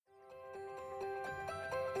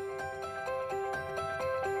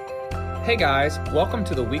Hey guys, welcome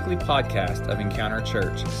to the weekly podcast of Encounter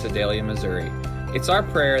Church, Sedalia, Missouri. It's our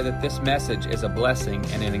prayer that this message is a blessing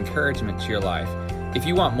and an encouragement to your life. If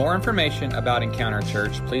you want more information about Encounter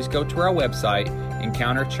Church, please go to our website,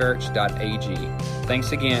 encounterchurch.ag.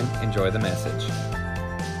 Thanks again. Enjoy the message.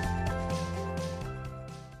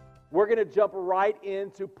 We're going to jump right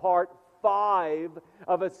into part 5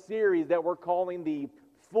 of a series that we're calling the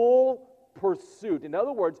Full Pursuit. In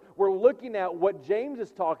other words, we're looking at what James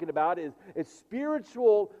is talking about is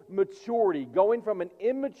spiritual maturity, going from an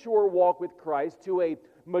immature walk with Christ to a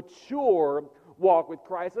mature walk with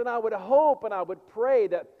Christ. And I would hope and I would pray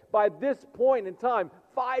that by this point in time,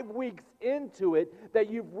 5 weeks into it, that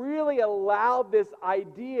you've really allowed this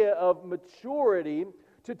idea of maturity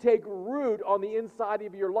to take root on the inside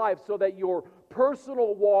of your life so that your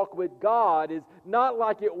personal walk with God is not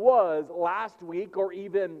like it was last week or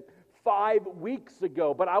even 5 weeks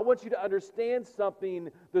ago. But I want you to understand something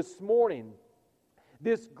this morning.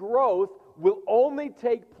 This growth will only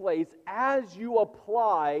take place as you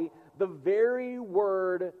apply the very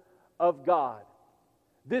Word of God.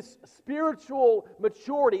 This spiritual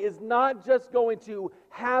maturity is not just going to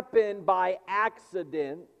happen by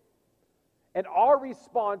accident, and our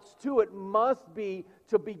response to it must be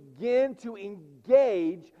to begin to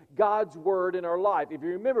engage God's Word in our life. If you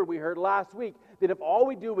remember, we heard last week that if all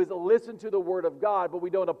we do is listen to the Word of God, but we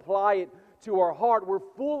don't apply it to our heart, we're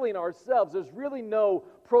fooling ourselves. There's really no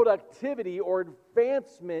productivity or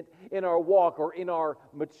advancement in our walk or in our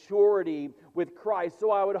maturity with Christ.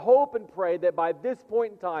 So I would hope and pray that by this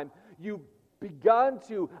point in time, you've begun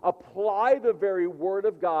to apply the very Word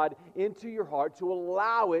of God into your heart to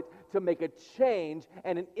allow it to make a change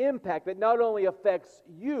and an impact that not only affects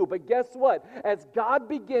you, but guess what? As God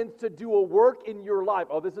begins to do a work in your life,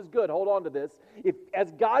 oh, this is good, hold on to this.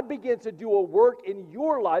 As God begins to do a work in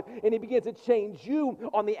your life and He begins to change you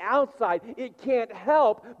on the outside, it can't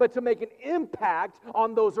help but to make an impact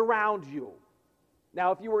on those around you.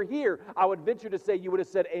 Now, if you were here, I would venture to say you would have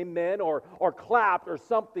said amen or clapped or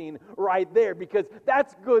something right there, because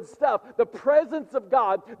that's good stuff. The presence of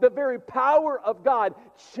God, the very power of God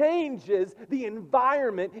changes the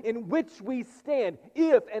environment in which we stand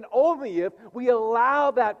if and only if we allow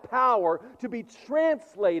that power to be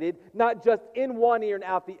translated not just in one ear and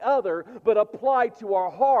out the other, but applied to our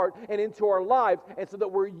heart and into our lives, and so that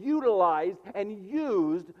we're utilized and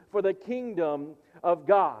used for the kingdom of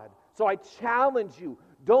God. So I challenge you,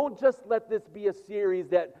 don't just let this be a series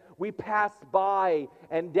that we pass by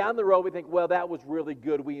and down the road we think, well, that was really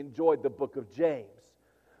good. We enjoyed the book of James.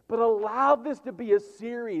 But allow this to be a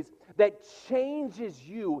series that changes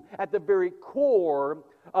you at the very core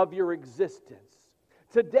of your existence.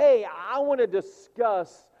 Today, I want to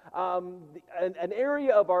discuss an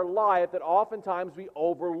area of our life that oftentimes we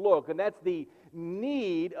overlook, and that's the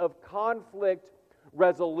need of conflict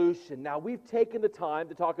resolution. Now, we've taken the time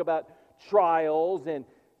to talk about trials and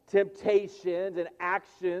temptations and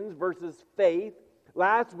actions versus faith.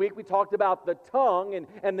 Last week, we talked about the tongue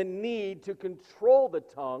and the need to control the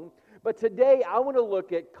tongue. But today, I want to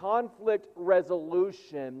look at conflict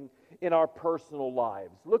resolution in our personal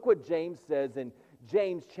lives. Look what James says in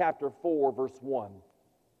James chapter 4, verse 1.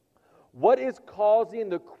 What is causing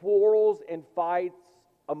the quarrels and fights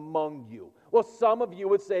among you? Well, some of you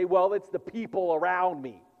would say, well, it's the people around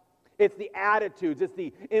me. It's the attitudes, it's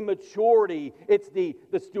the immaturity, it's the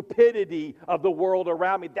stupidity of the world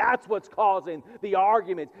around me. That's what's causing the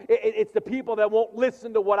arguments. It's the people that won't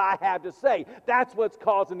listen to what I have to say. That's what's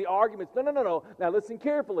causing the arguments. No. Now listen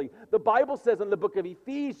carefully. The Bible says in the book of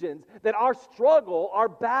Ephesians that our struggle, our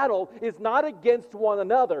battle is not against one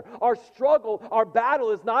another. Our struggle, our battle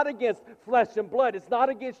is not against flesh and blood. It's not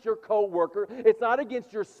against your coworker. It's not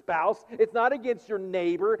against your spouse. It's not against your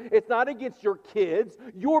neighbor. It's not against your kids.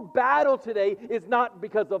 Your battle today is not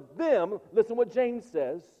because of them. Listen what James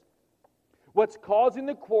says. What's causing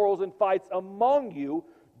the quarrels and fights among you,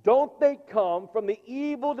 don't they come from the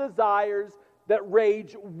evil desires that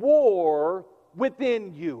rage war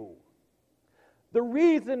within you? The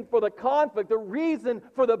reason for the conflict, the reason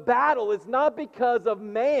for the battle is not because of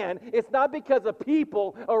man. It's not because of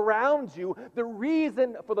people around you. The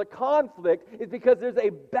reason for the conflict is because there's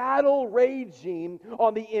a battle raging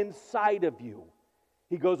on the inside of you.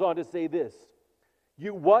 He goes on to say this,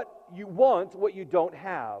 you want what you don't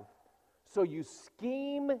have, so you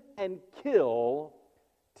scheme and kill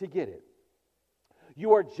to get it.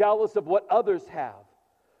 You are jealous of what others have,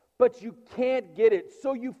 but you can't get it,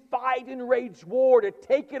 so you fight and rage war to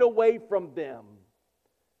take it away from them.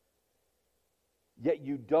 Yet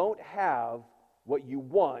you don't have what you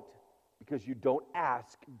want because you don't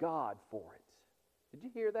ask God for it. Did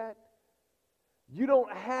you hear that? You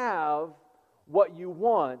don't have what you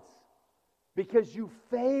want because you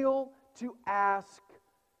fail to ask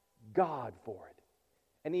God for it.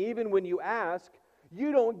 And even when you ask,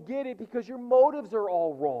 you don't get it because your motives are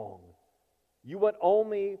all wrong. You want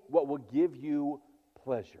only what will give you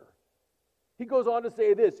pleasure. He goes on to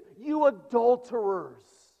say this, you adulterers.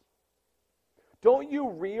 Don't you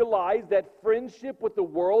realize that friendship with the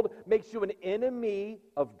world makes you an enemy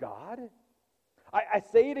of God? I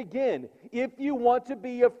say it again. If you want to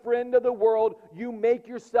be a friend of the world, you make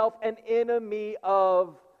yourself an enemy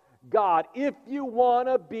of God. If you want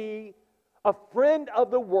to be a friend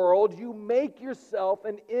of the world, you make yourself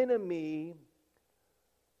an enemy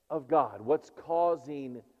of God. What's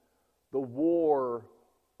causing the war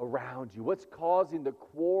around you? What's causing the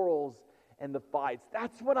quarrels and the fights?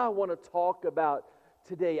 That's what I want to talk about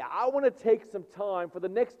today. I want to take some time for the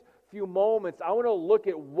next few moments. I want to look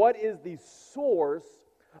at what is the source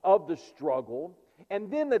of the struggle, and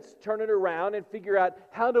then let's turn it around and figure out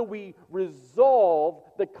how do we resolve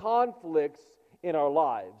the conflicts in our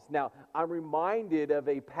lives. Now, I'm reminded of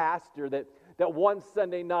a pastor that one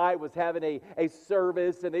Sunday night was having a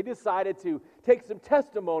service, and they decided to take some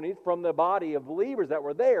testimonies from the body of believers that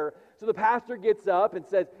were there. So the pastor gets up and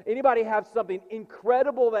says, anybody have something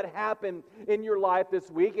incredible that happened in your life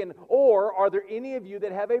this week? Or are there any of you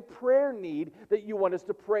that have a prayer need that you want us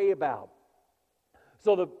to pray about?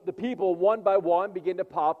 So the people one by one begin to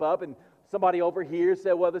pop up, and somebody over here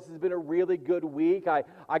said, well, this has been a really good week.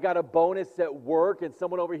 I got a bonus at work. And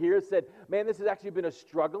someone over here said, man, this has actually been a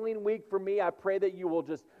struggling week for me. I pray that you will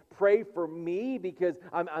just pray for me because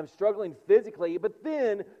I'm struggling physically. But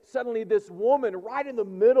then suddenly this woman right in the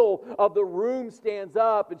middle of the room stands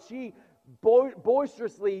up, and she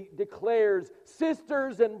boisterously declares,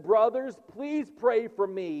 sisters and brothers, please pray for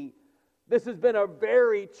me. This has been a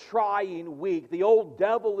very trying week. The old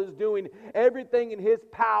devil is doing everything in his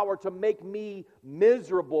power to make me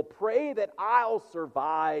miserable. Pray that I'll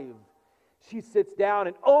survive. She sits down,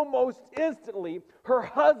 and almost instantly her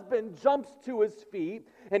husband jumps to his feet,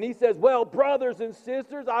 and he says, well, brothers and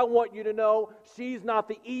sisters, I want you to know she's not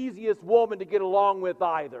the easiest woman to get along with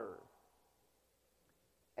either.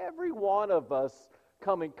 Every one of us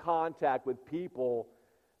come in contact with people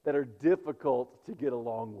that are difficult to get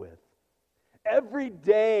along with. Every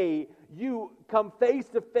day you come face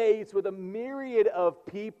to face with a myriad of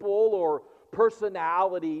people or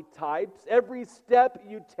personality types. Every step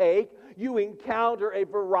you take, you encounter a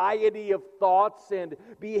variety of thoughts and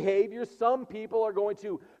behaviors. Some people are going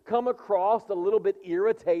to come across a little bit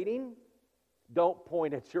irritating. Don't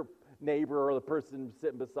point at your neighbor or the person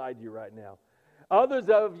sitting beside you right now. Others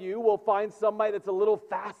of you will find somebody that's a little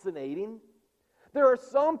fascinating. There are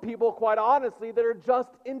some people, quite honestly, that are just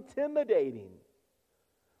intimidating.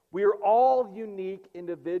 We are all unique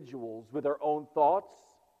individuals with our own thoughts,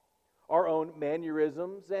 our own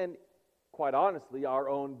mannerisms, and, quite honestly, our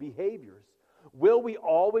own behaviors. Will we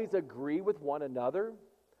always agree with one another?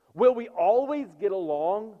 Will we always get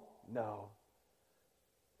along? No.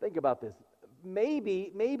 Think about this.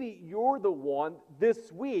 Maybe you're the one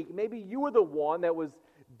this week, maybe you were the one that was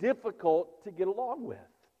difficult to get along with.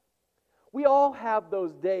 We all have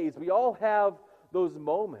those days. We all have those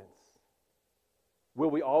moments. Will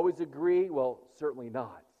we always agree? Well, certainly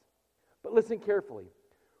not. But listen carefully.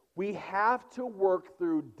 We have to work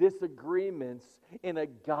through disagreements in a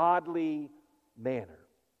godly manner.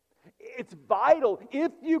 It's vital.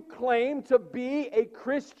 If you claim to be a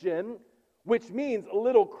Christian, which means a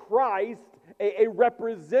little Christ, a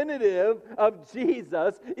representative of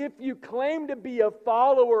Jesus, if you claim to be a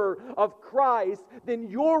follower of Christ, then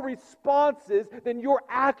your responses, then your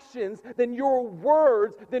actions, then your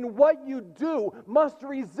words, then what you do must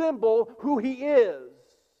resemble who He is.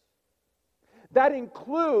 That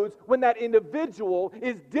includes when that individual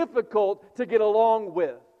is difficult to get along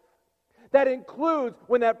with. That includes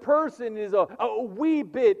when that person is a wee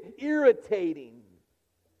bit irritating.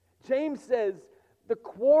 James says the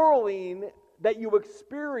quarreling that you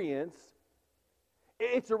experience,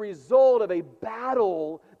 it's a result of a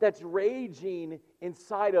battle that's raging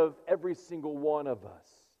inside of every single one of us.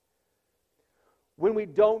 When we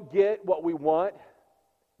don't get what we want,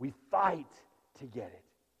 we fight to get it.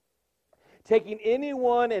 Taking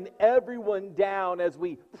anyone and everyone down as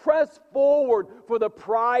we press forward for the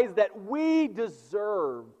prize that we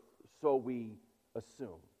deserve, so we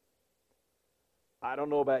assume. I don't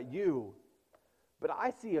know about you, but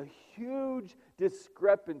I see a huge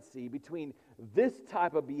discrepancy between this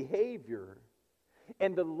type of behavior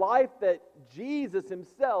and the life that Jesus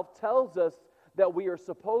Himself tells us that we are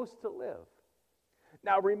supposed to live.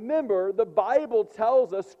 Now remember, the Bible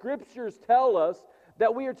tells us, Scriptures tell us,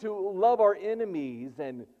 that we are to love our enemies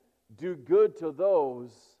and do good to those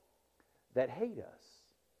that hate us.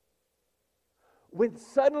 When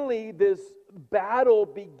suddenly this battle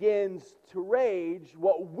begins to rage,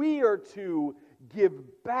 what we are to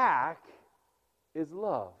give back is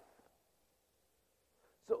love.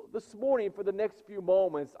 So this morning, for the next few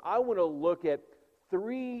moments, I want to look at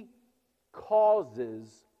 3 causes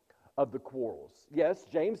of the quarrels. Yes,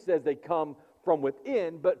 James says they come from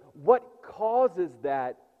within, but what causes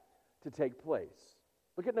that to take place?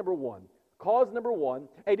 Look at number 1. Cause number 1,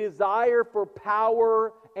 a desire for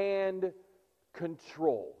power and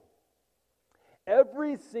control.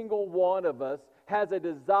 Every single one of us has a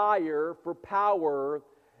desire for power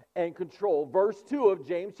and control. Verse 2 of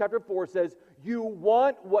James chapter 4 says, you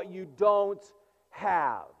want what you don't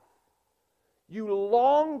have. You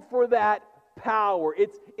long for that power.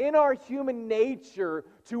 It's in our human nature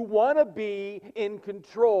to want to be in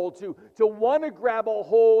control, to want to grab a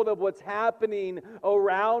hold of what's happening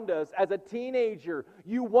around us. As a teenager,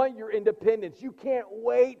 you want your independence. You can't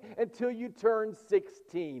wait until you turn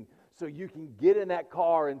 16 so you can get in that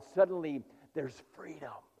car and suddenly there's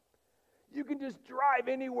freedom. You can just drive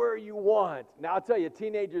anywhere you want. Now, I'll tell you,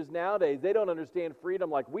 teenagers nowadays, they don't understand freedom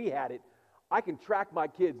like we had it. I can track my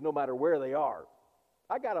kids no matter where they are.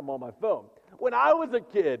 I got them on my phone. When I was a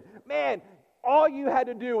kid, man, all you had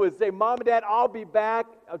to do was say, Mom and Dad, I'll be back.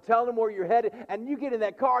 I'll tell them where you're headed. And you get in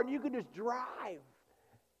that car and you could just drive.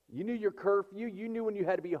 You knew your curfew. You knew when you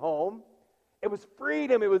had to be home. It was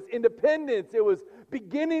freedom. It was independence. It was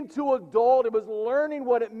beginning to adult. It was learning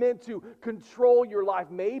what it meant to control your life.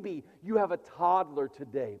 Maybe you have a toddler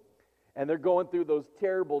today, and they're going through those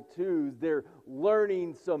terrible twos. They're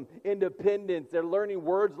learning some independence. They're learning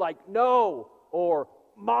words like no or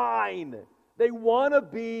mine. They want to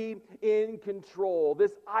be in control.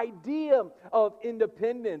 This idea of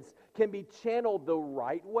independence can be channeled the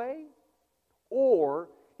right way, or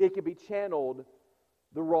it can be channeled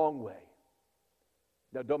the wrong way.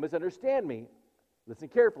 Now, don't misunderstand me. Listen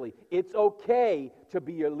carefully. It's okay to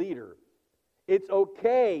be a leader. It's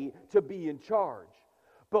okay to be in charge.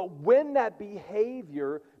 But when that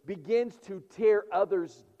behavior begins to tear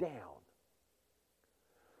others down,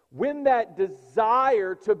 when that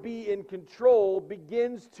desire to be in control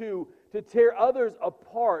begins to tear others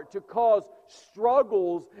apart, to cause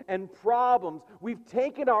struggles and problems, we've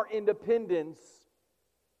taken our independence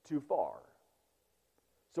too far.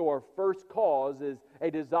 So our first cause is a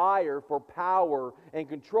desire for power and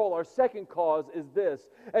control. Our second cause is this,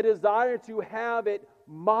 a desire to have it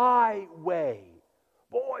my way.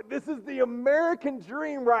 Boy, this is the American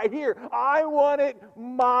dream right here. I want it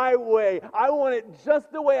my way. I want it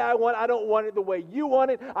just the way I want. I don't want it the way you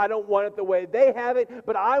want it. I don't want it the way they have it,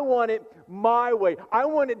 but I want it my way. I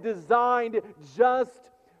want it designed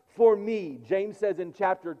just for me. James says in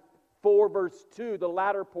chapter 4, verse 2, the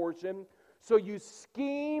latter portion, so you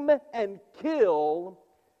scheme and kill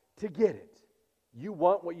to get it. You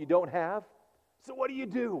want what you don't have? So what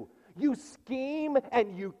do? You scheme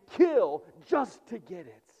and you kill just to get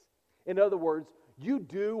it. In other words, you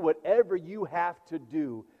do whatever you have to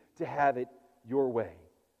do to have it your way.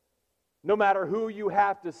 No matter who you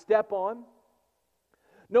have to step on,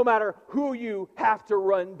 no matter who you have to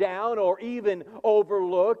run down or even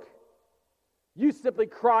overlook, you simply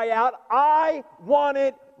cry out, I want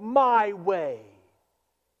it my way.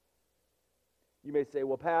 You may say,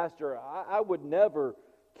 well, Pastor, I would never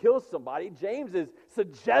kill somebody. James is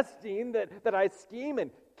suggesting that I scheme and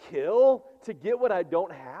kill to get what I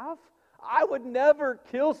don't have. I would never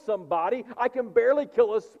kill somebody. I can barely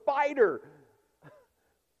kill a spider.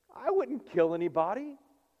 I wouldn't kill anybody.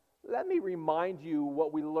 Let me remind you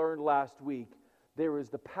what we learned last week. There is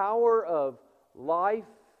the power of life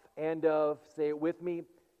and of, say it with me,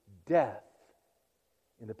 death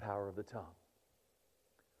in the power of the tongue.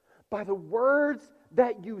 By the words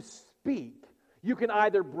that you speak, you can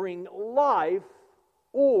either bring life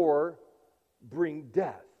or bring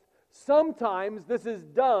death. Sometimes this is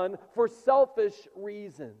done for selfish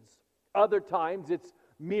reasons. Other times it's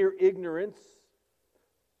mere ignorance.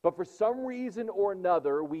 But for some reason or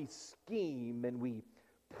another, we scheme and we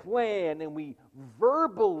plan and we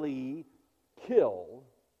verbally kill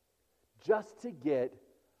just to get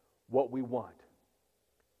what we want,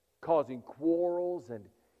 causing quarrels and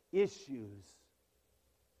issues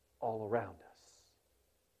all around us.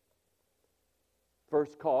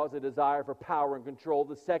 First cause, a desire for power and control.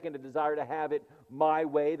 The second, a desire to have it my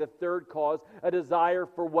way. The third cause, a desire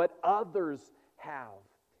for what others have.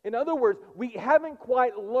 In other words, we haven't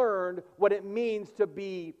quite learned what it means to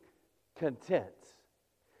be content.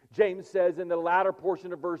 James says in the latter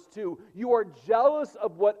portion of verse 2, you are jealous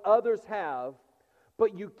of what others have,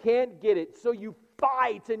 but you can't get it. So you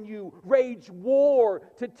fight and you wage war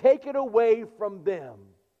to take it away from them.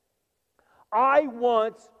 I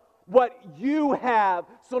want what you have.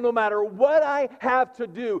 So no matter what I have to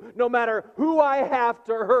do, no matter who I have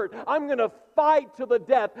to hurt, I'm going to fight to the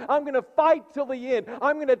death. I'm going to fight till the end.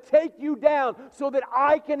 I'm going to take you down so that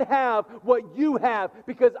I can have what you have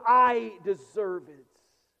because I deserve it.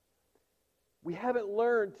 We haven't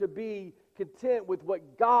learned to be content with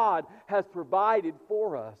what God has provided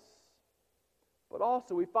for us. But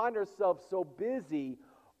also we find ourselves so busy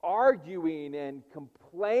arguing and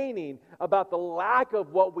complaining about the lack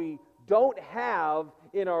of what we don't have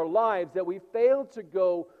in our lives that we fail to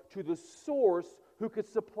go to the source who could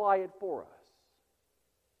supply it for us.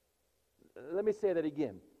 Let me say that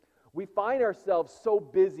again. We find ourselves so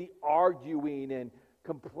busy arguing and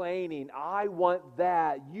complaining. I want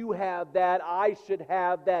that. You have that. I should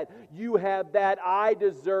have that. You have that. I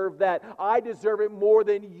deserve that. I deserve it more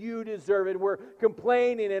than you deserve it. We're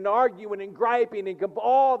complaining and arguing and griping and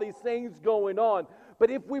all these things going on. But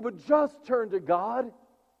if we would just turn to God,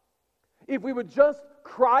 if we would just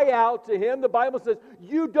cry out to Him, the Bible says,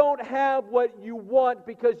 you don't have what you want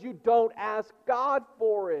because you don't ask God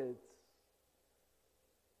for it.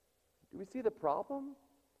 Do we see the problem?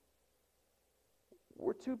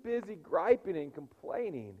 We're too busy griping and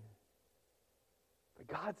complaining. But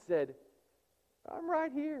God said, I'm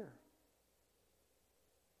right here.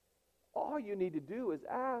 All you need to do is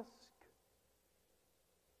ask.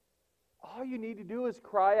 All you need to do is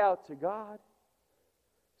cry out to God.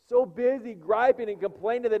 So busy griping and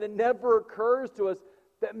complaining that it never occurs to us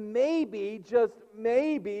that maybe, just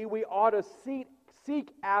maybe, we ought to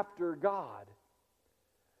seek after God.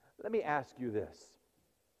 Let me ask you this.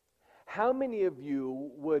 How many of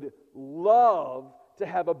you would love to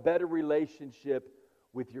have a better relationship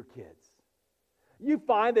with your kids? You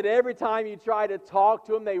find that every time you try to talk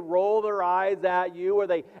to them, they roll their eyes at you, or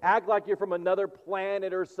they act like you're from another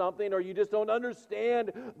planet or something, or you just don't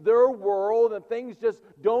understand their world and things just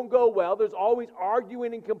don't go well. There's always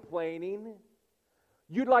arguing and complaining.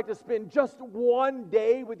 You'd like to spend just one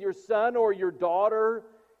day with your son or your daughter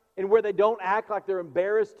and where they don't act like they're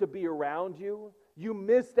embarrassed to be around you. You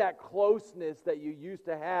miss that closeness that you used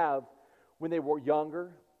to have when they were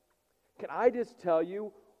younger. Can I just tell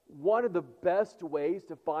you, one of the best ways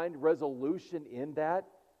to find resolution in that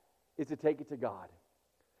is to take it to God.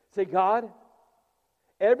 Say, God,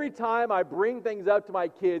 every time I bring things up to my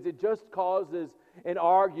kids, it just causes an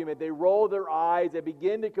argument. They roll their eyes, they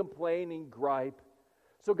begin to complain and gripe.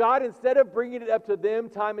 So God, instead of bringing it up to them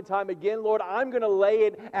time and time again, Lord, I'm going to lay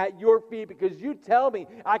it at your feet because you tell me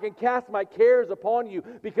I can cast my cares upon you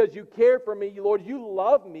because you care for me. Lord, you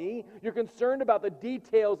love me. You're concerned about the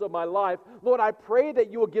details of my life. Lord, I pray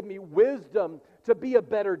that you will give me wisdom to be a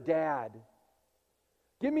better dad.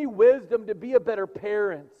 Give me wisdom to be a better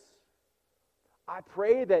parent. I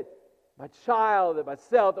pray that my child, that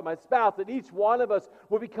myself, that my spouse, that each one of us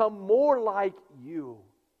will become more like you.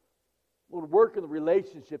 Lord, work in the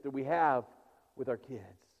relationship that we have with our kids.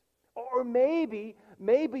 Or maybe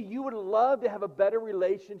you would love to have a better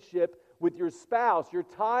relationship with your spouse. You're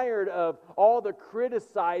tired of all the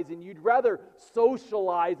criticizing. You'd rather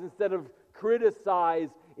socialize instead of criticize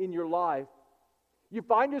in your life. You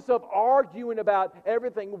find yourself arguing about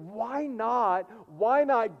everything. Why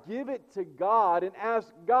not give it to God and ask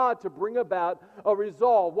God to bring about a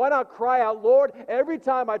resolve? Why not cry out, Lord, every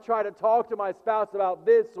time I try to talk to my spouse about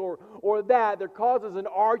this or that, there causes an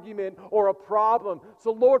argument or a problem.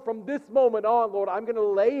 So Lord, from this moment on, Lord, I'm going to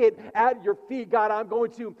lay it at your feet. God, I'm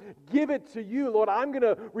going to give it to you. Lord, I'm going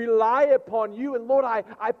to rely upon you. And Lord,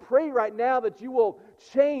 I pray right now that you will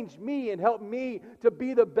change me and help me to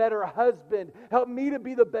be the better husband. Help me to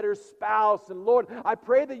be the better spouse. And Lord, I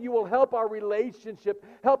pray that you will help our relationship,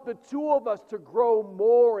 help the two of us to grow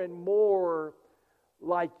more and more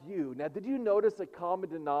like you. Now, did you notice a common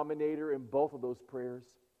denominator in both of those prayers?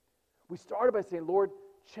 We started by saying, Lord,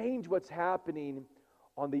 change what's happening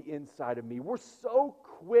on the inside of me. We're so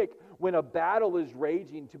quick when a battle is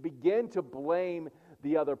raging to begin to blame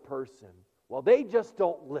the other person. Well, they just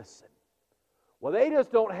don't listen. Well, they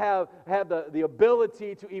just don't have the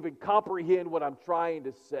ability to even comprehend what I'm trying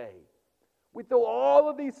to say. We throw all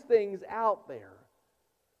of these things out there.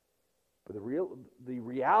 But the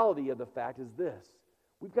reality of the fact is this.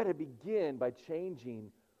 We've got to begin by changing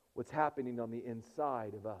what's happening on the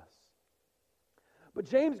inside of us. But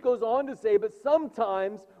James goes on to say, but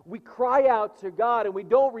sometimes we cry out to God and we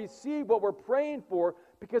don't receive what we're praying for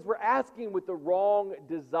because we're asking with the wrong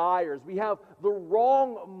desires. We have the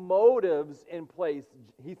wrong motives in place.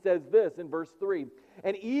 He says this in verse 3,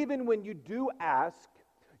 and even when you do ask,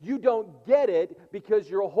 You don't get it because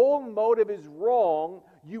your whole motive is wrong.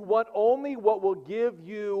 You want only what will give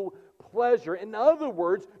you pleasure. In other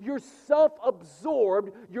words, you're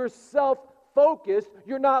self-absorbed, you're self-focused,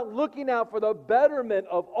 you're not looking out for the betterment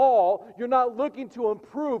of all, you're not looking to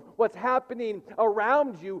improve what's happening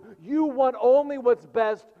around you. You want only what's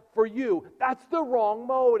best for you. That's the wrong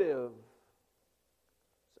motive.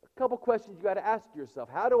 So a couple questions you got to ask yourself.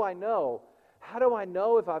 How do I know? How do I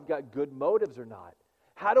know if I've got good motives or not?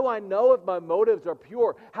 How do I know if my motives are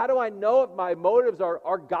pure? How do I know if my motives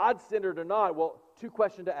are God-centered or not? Well, two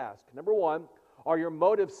questions to ask. Number one, are your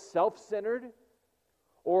motives self-centered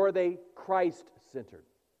or are they Christ-centered?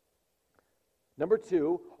 Number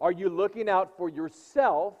two, are you looking out for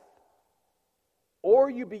yourself or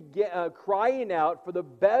are you crying out for the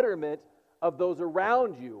betterment of those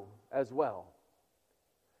around you as well?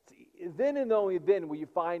 See, then and only then will you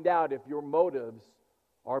find out if your motives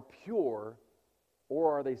are pure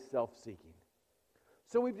or are they self-seeking.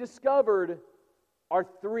 So we've discovered our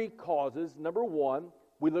three causes. Number one,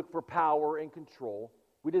 we look for power and control.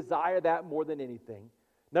 We desire that more than anything.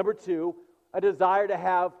 Number two, a desire to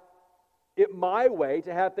have it my way,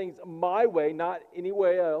 to have things my way, not any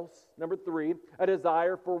way else. Number three, a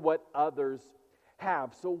desire for what others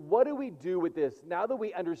have. So what do we do with this? Now that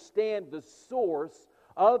we understand the source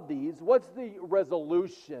of these, what's the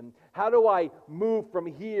resolution? How do I move from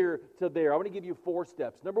here to there? I want to give you 4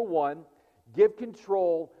 steps. Number one, give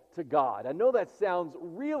control to God. I know that sounds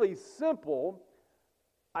really simple.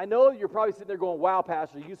 I know you're probably sitting there going, wow,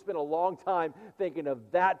 Pastor, you spent a long time thinking of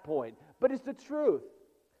that point. But it's the truth.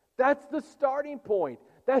 That's the starting point.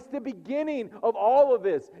 That's the beginning of all of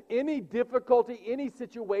this. Any difficulty, any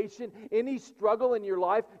situation, any struggle in your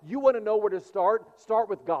life, you want to know where to start? Start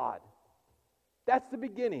with God. That's the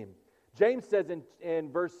beginning. James says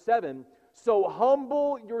in verse 7, so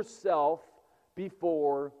humble yourself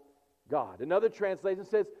before God. Another translation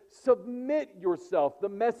says, submit yourself. The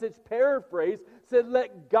Message paraphrase said,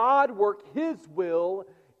 let God work His will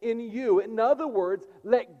in you. In other words,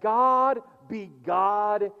 let God be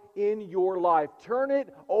God in your life. Turn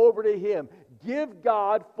it over to Him. Give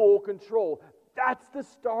God full control. That's the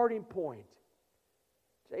starting point.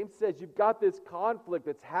 James says you've got this conflict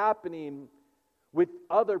that's happening with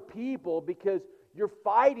other people because you're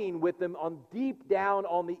fighting with them on deep down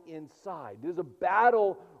on the inside. There's a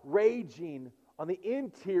battle raging on the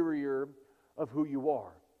interior of who you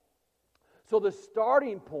are. So the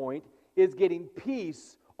starting point is getting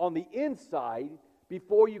peace on the inside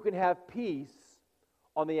before you can have peace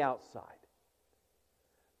on the outside.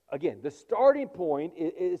 Again, the starting point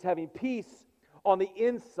is having peace on the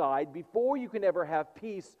inside before you can ever have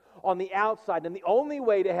peace on the outside. And the only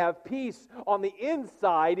way to have peace on the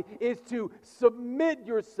inside is to submit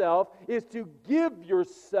yourself, is to give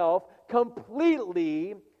yourself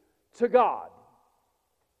completely to God.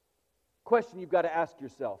 Question you've got to ask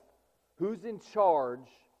yourself, who's in charge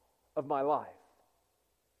of my life?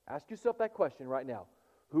 Ask yourself that question right now.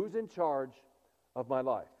 Who's in charge of my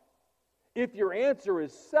life? If your answer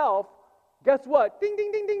is self, guess what? Ding,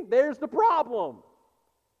 ding, ding, ding. There's the problem.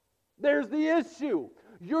 There's the issue.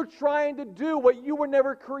 You're trying to do what you were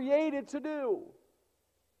never created to do.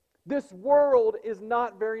 This world is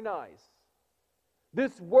not very nice.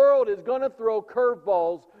 This world is going to throw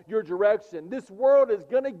curveballs your direction. This world is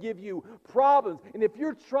going to give you problems. And if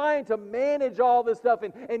you're trying to manage all this stuff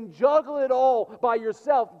and juggle it all by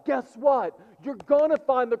yourself, guess what? You're going to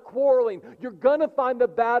find the quarreling. You're going to find the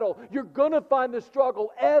battle. You're going to find the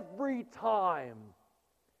struggle every time.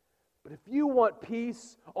 But if you want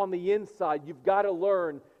peace on the inside, you've got to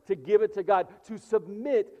learn to give it to God, to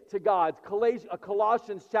submit to God.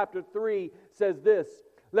 Colossians chapter 3 says this,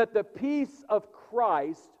 let the peace of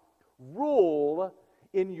Christ rule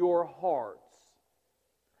in your hearts.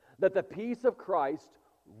 Let the peace of Christ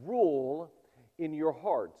rule in your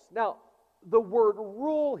hearts. Now, the word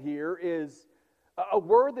rule here is a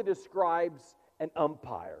word that describes an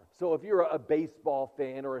umpire. So if you're a baseball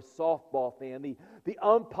fan or a softball fan, the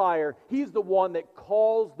umpire, he's the one that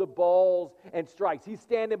calls the balls and strikes. He's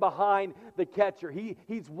standing behind the catcher.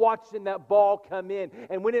 He's watching that ball come in.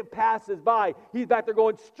 And when it passes by, he's back there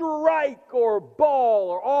going strike or ball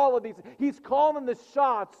or all of these. He's calling the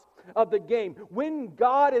shots of the game. When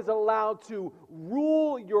God is allowed to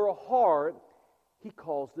rule your heart, He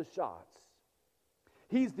calls the shots.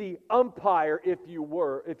 He's the umpire, if you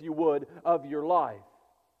would, of your life.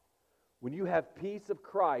 When you have peace of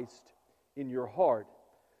Christ in your heart,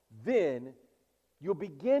 then you'll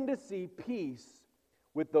begin to see peace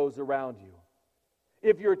with those around you.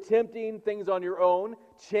 If you're attempting things on your own,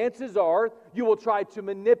 chances are you will try to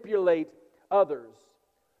manipulate others.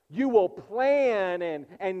 You will plan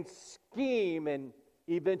and scheme and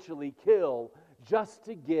eventually kill just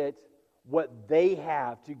to get what they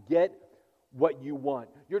have, to get what you want.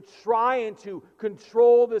 You're trying to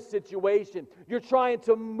control the situation. You're trying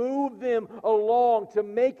to move them along to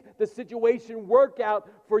make the situation work out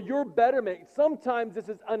for your betterment. Sometimes this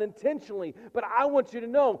is unintentionally, but I want you to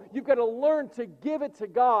know you've got to learn to give it to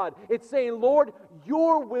God. It's saying, Lord,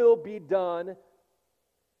 your will be done,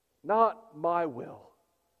 not my will.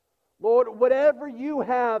 Lord, whatever you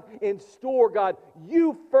have in store, God,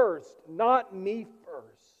 you first, not me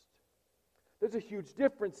first. There's a huge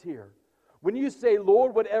difference here. When you say,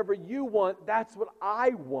 Lord, whatever you want, that's what I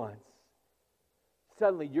want,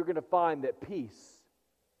 suddenly you're going to find that peace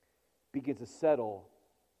begins to settle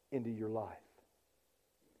into your life.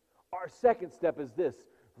 Our second step is this: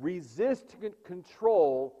 resist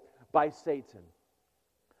control by Satan.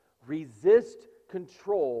 Resist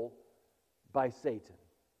control by Satan.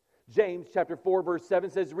 James chapter 4 verse 7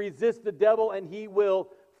 says, resist the devil and he will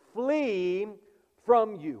flee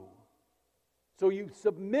from you. So you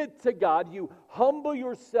submit to God, you humble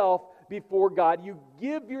yourself before God, you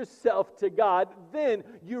give yourself to God, then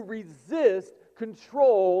you resist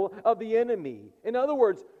control of the enemy. In other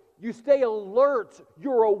words, you stay alert.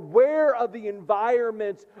 You're aware of the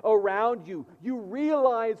environment around you. You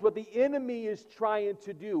realize what the enemy is trying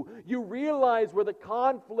to do. You realize where the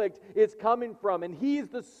conflict is coming from, and he's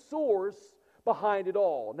the source behind it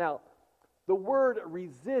all. Now, the word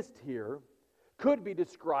resist here could be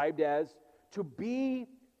described as to be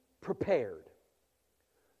prepared,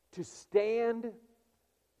 to stand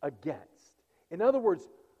against. In other words,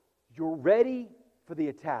 you're ready for the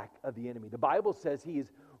attack of the enemy. The Bible says he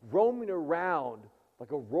is roaming around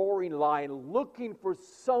like a roaring lion, looking for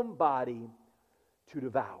somebody to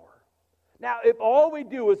devour. Now, if all we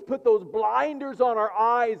do is put those blinders on our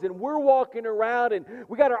eyes and we're walking around and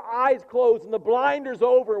we got our eyes closed and the blinders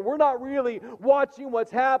over and we're not really watching what's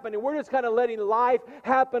happening, we're just kind of letting life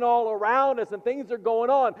happen all around us and things are going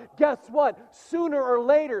on, guess what? Sooner or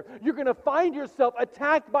later, you're going to find yourself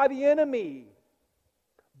attacked by the enemy.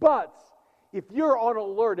 But if you're on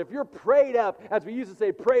alert, if you're prayed up, as we used to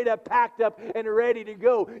say, prayed up, packed up, and ready to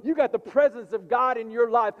go, you got the presence of God in your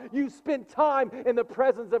life. You've spent time in the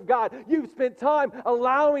presence of God. You've spent time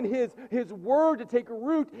allowing His Word to take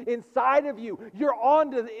root inside of you. You're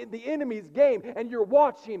on to the enemy's game, and you're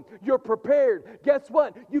watching. You're prepared. Guess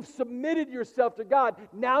what? You've submitted yourself to God.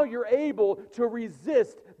 Now you're able to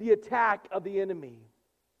resist the attack of the enemy.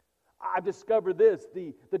 I've discovered this.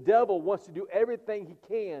 The devil wants to do everything he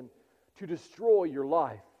can to destroy your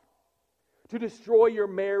life, to destroy your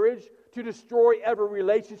marriage, to destroy every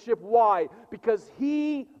relationship. Why? Because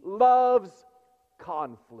he loves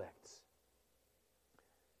conflict.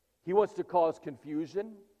 He wants to cause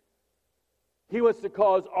confusion. He wants to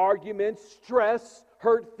cause arguments, stress,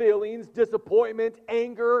 hurt feelings, disappointment,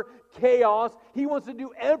 anger, chaos. He wants to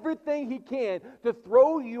do everything he can to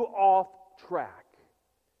throw you off track.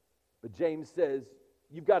 But James says,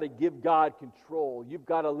 you've got to give God control. You've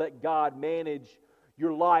got to let God manage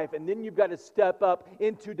your life. And then you've got to step up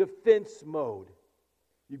into defense mode.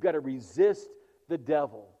 You've got to resist the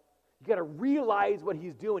devil. You've got to realize what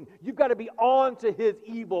he's doing. You've got to be on to his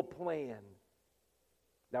evil plan.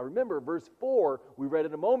 Now remember, verse 4, we read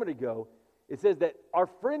it a moment ago. It says that our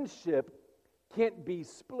friendship can't be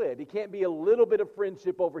split. It can't be a little bit of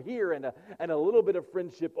friendship over here and a little bit of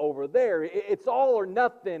friendship over there. It's all or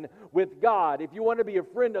nothing with God. If you want to be a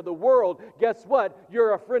friend of the world, guess what?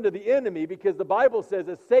 You're a friend of the enemy, because the Bible says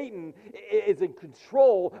that Satan is in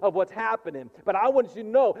control of what's happening. But I want you to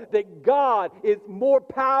know that God is more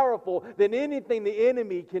powerful than anything the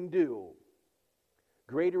enemy can do.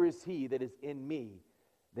 Greater is he that is in me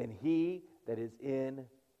than he that is in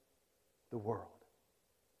the world.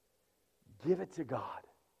 Give it to God.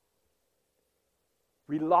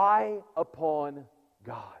 Rely upon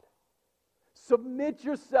God. Submit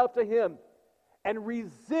yourself to him and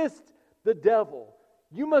resist the devil.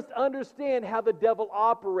 You must understand how the devil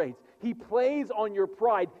operates. He plays on your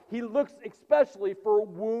pride. He looks especially for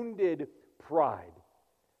wounded pride.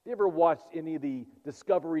 You ever watched any of the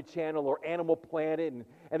Discovery Channel or Animal Planet and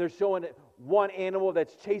they're showing one animal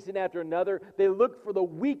that's chasing after another? They look for the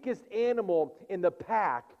weakest animal in the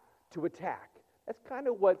pack to attack. That's kind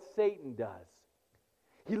of what Satan does.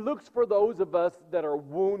 He looks for those of us that are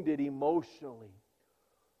wounded emotionally.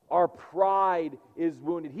 Our pride is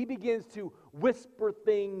wounded. He begins to whisper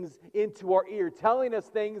things into our ear, telling us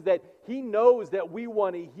things that he knows that we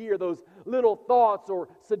want to hear, those little thoughts or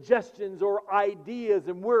suggestions or ideas,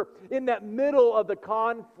 and we're in that middle of the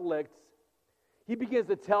conflict. He begins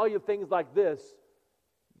to tell you things like this: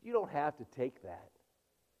 you don't have to take that.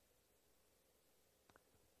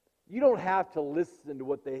 You don't have to listen to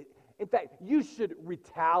what they... In fact, you should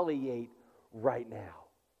retaliate right now.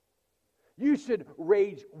 You should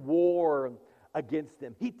rage war against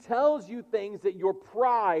them. He tells you things that your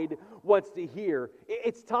pride wants to hear.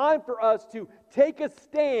 It's time for us to take a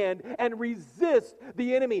stand and resist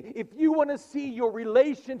the enemy. If you want to see your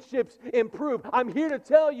relationships improve, I'm here to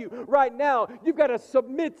tell you right now, you've got to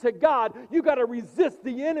submit to God. You've got to resist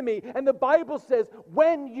the enemy. And the Bible says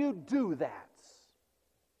when you do that,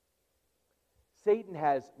 Satan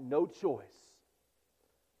has no choice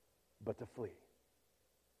but to flee.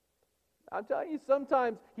 I'm telling you,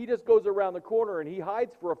 sometimes he just goes around the corner and he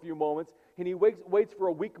hides for a few moments and he waits for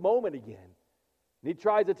a weak moment again. And he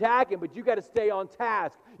tries attacking, but you got to stay on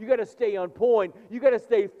task. You got to stay on point. You got to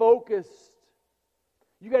stay focused.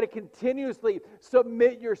 You got to continuously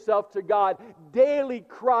submit yourself to God. Daily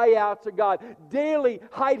cry out to God. Daily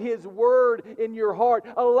hide His Word in your heart.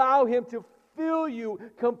 Allow Him to fill you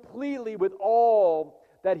completely with all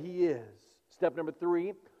that He is. Step number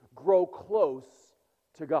 3, grow close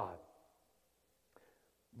to God.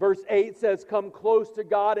 Verse 8 says, come close to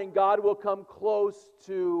God and God will come close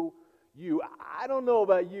to you. I don't know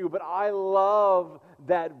about you, but I love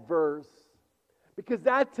that verse because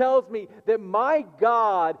that tells me that my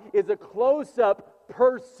God is a close-up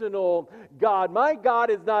personal God. My God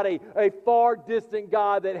is not a far distant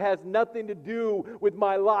God that has nothing to do with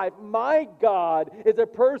my life. My God is a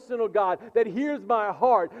personal God that hears my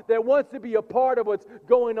heart, that wants to be a part of what's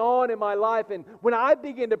going on in my life. And when I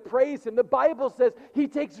begin to praise Him, the Bible says He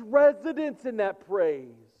takes residence in that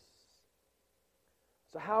praise.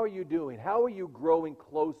 So how are you doing? How are you growing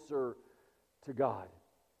closer to God?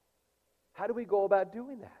 How do we go about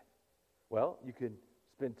doing that? Well, you can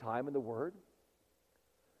spend time in the Word.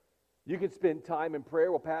 You can spend time in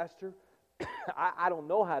prayer. Well, Pastor, I don't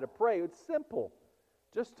know how to pray. It's simple.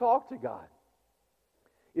 Just talk to God.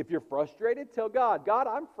 If you're frustrated, tell God, God,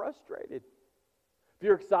 I'm frustrated. If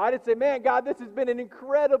you're excited, say, man, God, this has been an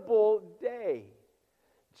incredible day.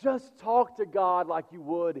 Just talk to God like you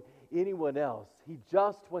would anyone else. He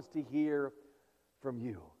just wants to hear from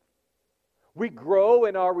you. We grow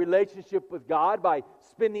in our relationship with God by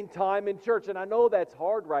spending time in church. And I know that's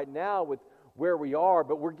hard right now with where we are,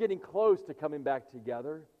 but we're getting close to coming back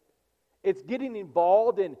together. It's getting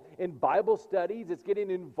involved in Bible studies. It's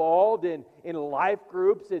getting involved in life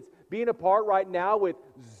groups. It's being a part right now with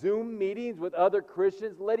Zoom meetings with other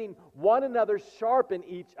Christians, letting one another sharpen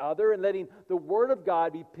each other and letting the Word of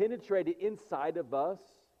God be penetrated inside of us.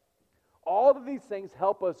 All of these things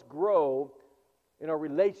help us grow in our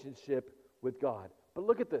relationship with God. But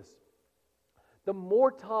look at this. The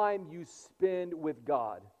more time you spend with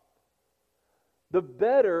God, the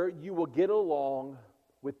better you will get along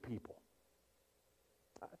with people.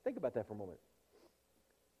 Think about that for a moment.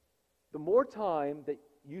 The more time that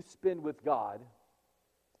you spend with God,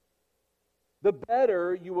 the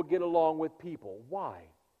better you will get along with people. Why?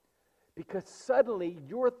 Because suddenly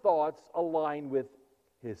your thoughts align with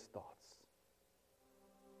His thoughts.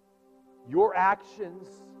 Your actions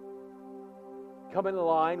come in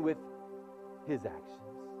line with His actions.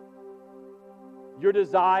 Your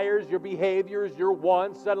desires, your behaviors, your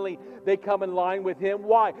wants, suddenly they come in line with Him.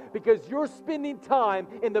 Why? Because you're spending time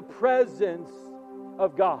in the presence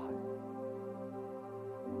of God.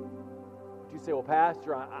 But you say, well,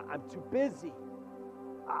 Pastor, I'm too busy.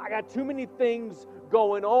 I got too many things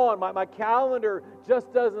going on. My calendar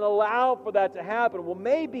just doesn't allow for that to happen. Well,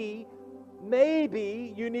 maybe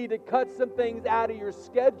you need to cut some things out of your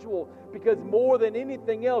schedule, because more than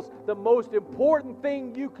anything else, the most important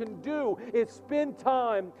thing you can do is spend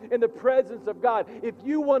time in the presence of God. If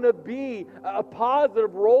you want to be a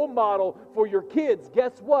positive role model for your kids,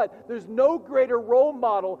 guess what? There's no greater role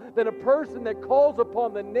model than a person that calls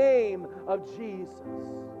upon the name of Jesus.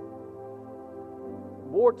 The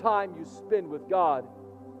more time you spend with God,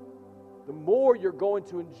 the more you're going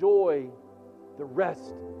to enjoy the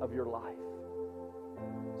rest of your life.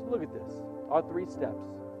 So look at this. Our 3 steps.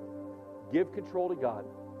 Give control to God.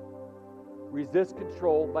 Resist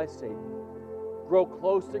control by Satan. Grow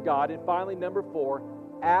close to God. And finally, number 4,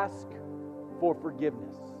 ask for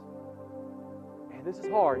forgiveness. And this is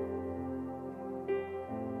hard.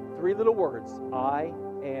 3 little words. I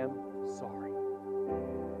am sorry.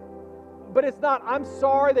 But it's not, I'm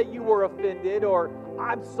sorry that you were offended, or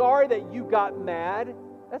I'm sorry that you got mad.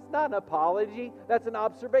 That's not an apology. That's an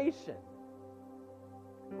observation.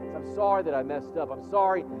 I'm sorry that I messed up. I'm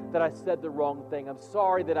sorry that I said the wrong thing. I'm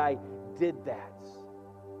sorry that I did that.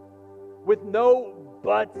 With no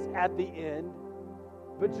buts at the end,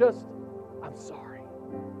 but just, I'm sorry.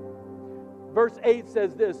 Verse 8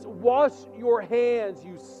 says this, wash your hands,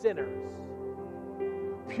 you sinners.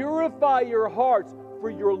 Purify your hearts, for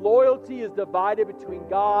your loyalty is divided between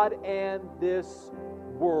God and this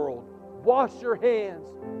world. Wash your hands.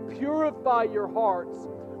 Purify your hearts.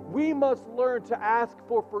 We must learn to ask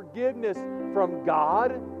for forgiveness from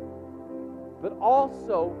God, but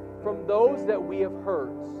also from those that we have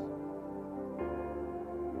hurt,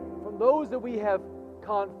 from those that we have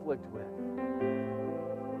conflict with.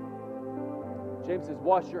 James says,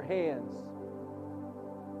 wash your hands.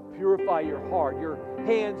 Purify your heart. Your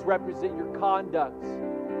hands represent your conduct,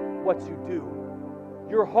 what you do.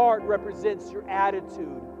 Your heart represents your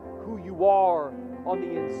attitude, who you are on the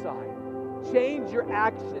inside. Change your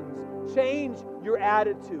actions. Change your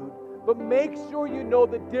attitude. But make sure you know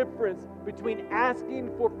the difference between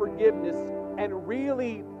asking for forgiveness and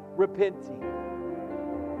really repenting.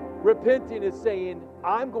 Repenting is saying,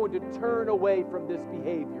 I'm going to turn away from this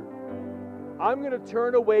behavior. I'm going to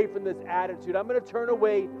turn away from this attitude. I'm going to turn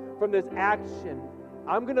away from this action.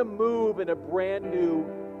 I'm going to move in a brand new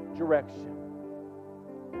direction.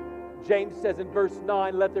 James says in verse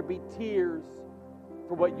 9, let there be tears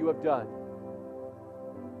for what you have done.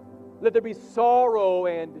 Let there be sorrow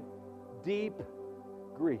and deep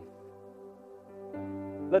grief.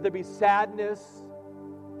 Let there be sadness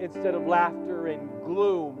instead of laughter and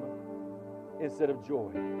gloom instead of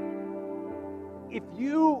joy. If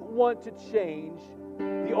you want to change,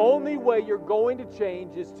 the only way you're going to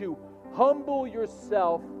change is to humble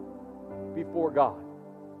yourself before God.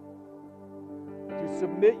 To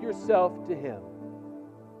submit yourself to Him.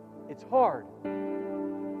 It's hard.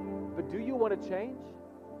 But do you want to change?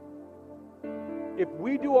 If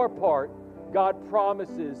we do our part, God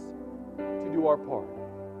promises to do our part.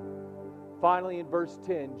 Finally, in verse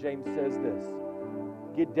 10, James says this,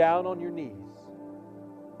 get down on your knees.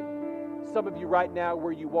 Some of you right now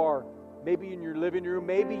where you are, maybe in your living room,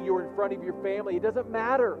 maybe you're in front of your family, it doesn't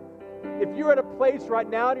matter. If you're at a place right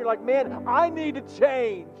now and you're like, man, I need to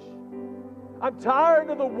change. I'm tired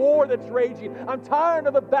of the war that's raging. I'm tired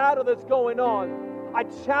of the battle that's going on. I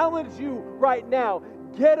challenge you right now,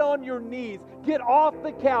 get on your knees. Get off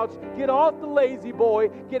the couch. Get off the lazy boy.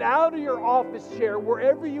 Get out of your office chair,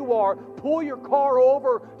 wherever you are. Pull your car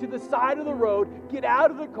over to the side of the road. Get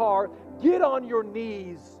out of the car. Get on your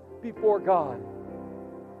knees before God.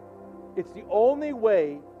 It's the only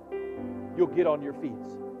way you'll get on your feet.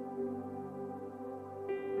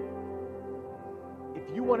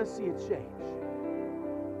 If you want to see a change,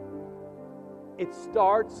 it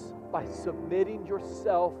starts by submitting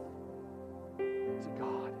yourself to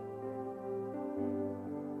God.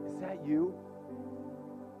 Is that you?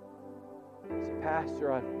 Say,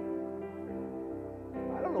 Pastor, I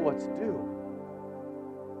don't know what to do.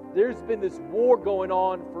 There's been this war going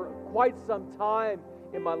on for quite some time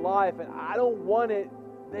in my life, and I don't want it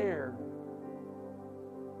there.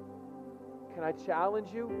 Can I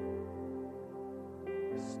challenge you?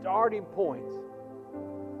 The starting point,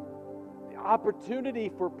 the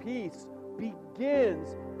opportunity for peace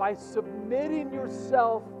begins by submitting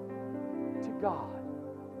yourself to God.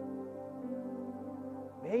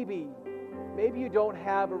 Maybe you don't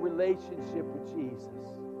have a relationship with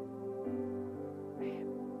Jesus. Man,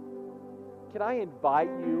 can I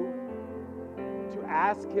invite you to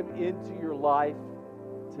ask Him into your life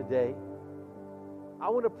today? I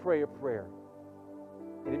want to pray a prayer.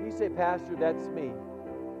 And if you say, Pastor, that's me.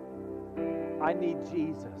 I need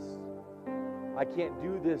Jesus. I can't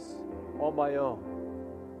do this on my own.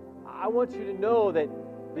 I want you to know that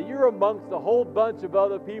you're amongst a whole bunch of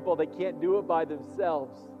other people that can't do it by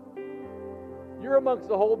themselves. You're amongst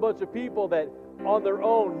a whole bunch of people that on their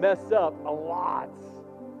own mess up a lot.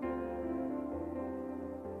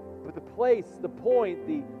 But the place, the point,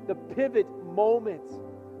 the pivot moment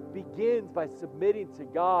begins by submitting to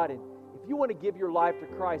God. And if you want to give your life to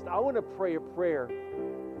Christ, I want to pray a prayer.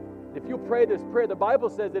 If you'll pray this prayer, the Bible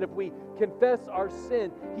says that if we confess our sin,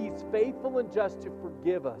 He's faithful and just to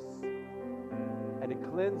forgive us and to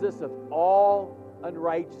cleanse us of all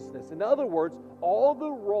unrighteousness. In other words, all the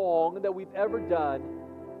wrong that we've ever done,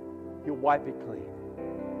 He'll wipe it clean.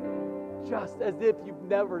 Just as if you've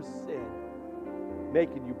never sinned,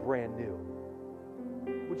 making you brand new.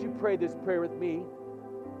 Would you pray this prayer with me?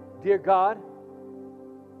 Dear God,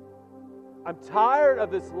 I'm tired of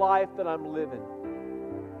this life that I'm living.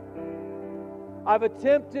 I've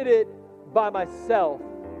attempted it by myself.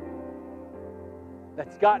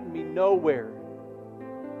 That's gotten me nowhere.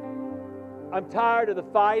 I'm tired of the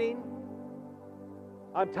fighting.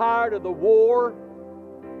 I'm tired of the war.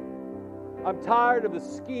 I'm tired of the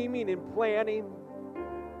scheming and planning.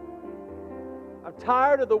 I'm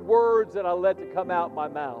tired of the words that I let to come out my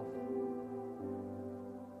mouth.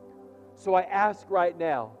 So I ask right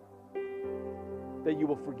now, that you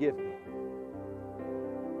will forgive me.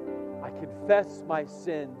 I confess my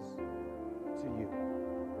sins to you.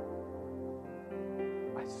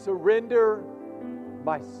 I surrender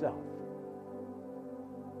myself.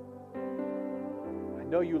 I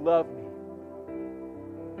know you love me.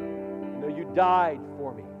 I know you died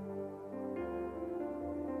for me.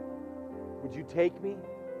 Would you take me?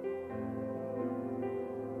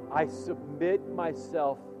 I submit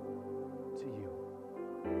myself to you.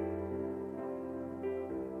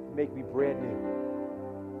 Make me brand new.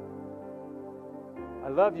 I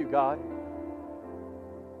love you, God.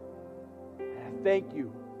 And I thank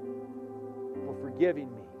you for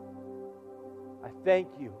forgiving me. I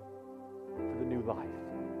thank you for the new life.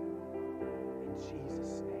 In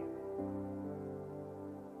Jesus' name.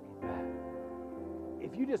 Amen.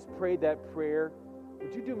 If you just prayed that prayer,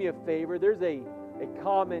 would you do me a favor? There's a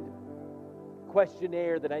comment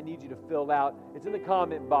questionnaire that I need you to fill out. It's in the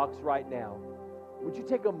comment box right now. Would you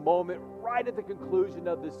take a moment right at the conclusion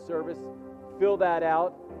of this service, fill that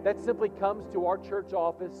out? That simply comes to our church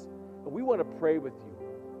office, and we want to pray with you.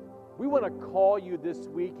 We want to call you this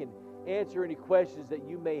week and answer any questions that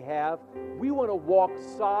you may have. We want to walk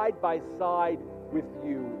side by side with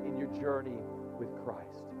you in your journey with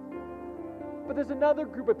Christ. But there's another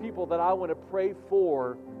group of people that I want to pray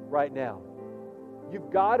for right now. You've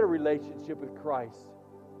got a relationship with Christ,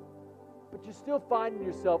 but you're still finding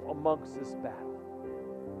yourself amongst this battle.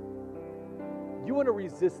 You want to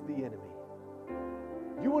resist the enemy.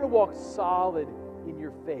 You want to walk solid in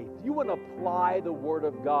your faith. You want to apply the Word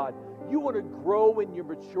of God. You want to grow in your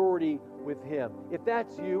maturity with Him. If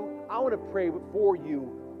that's you, I want to pray for you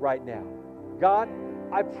right now. God,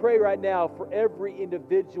 I pray right now for every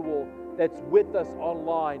individual that's with us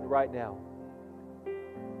online right now.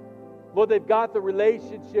 Lord, they've got the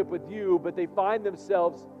relationship with you, but they find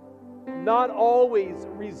themselves not always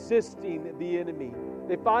resisting the enemy.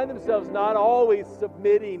 They find themselves not always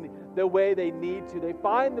submitting the way they need to. They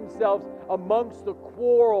find themselves amongst the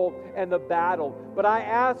quarrel and the battle. But I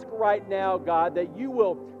ask right now, God, that you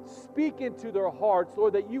will speak into their hearts,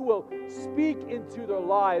 Lord, that you will speak into their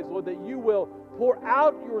lives, Lord, that you will pour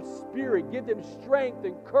out your Spirit. Give them strength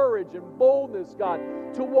and courage and boldness, God,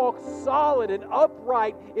 to walk solid and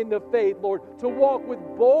upright in the faith, Lord, to walk with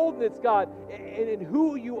boldness, God, in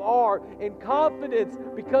who you are, and confidence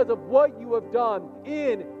because of what you have done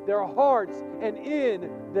in their hearts and in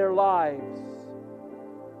their lives.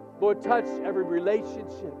 Lord, touch every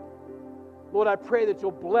relationship. Lord, I pray that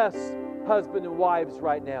you'll bless husband and wives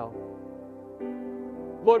right now.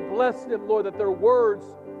 Lord, bless them, Lord, that their words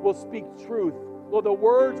will speak truth. Lord, the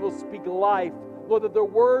words will speak life. Lord, that their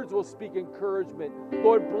words will speak encouragement.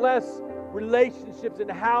 Lord, bless relationships in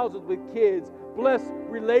houses with kids. Bless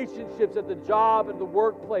relationships at the job and the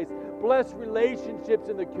workplace. Bless relationships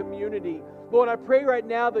in the community. Lord, I pray right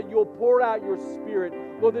now that you'll pour out your Spirit.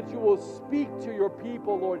 Lord, that you will speak to your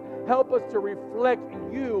people, Lord. Help us to reflect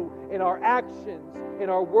you in our actions, in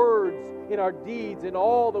our words, in our deeds, in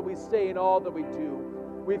all that we say and all that we do.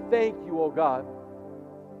 We thank you, oh God.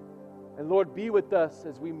 And Lord, be with us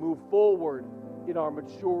as we move forward in our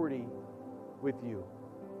maturity with you.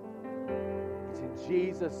 It's in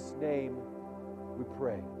Jesus' name we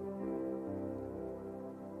pray.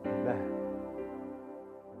 Amen.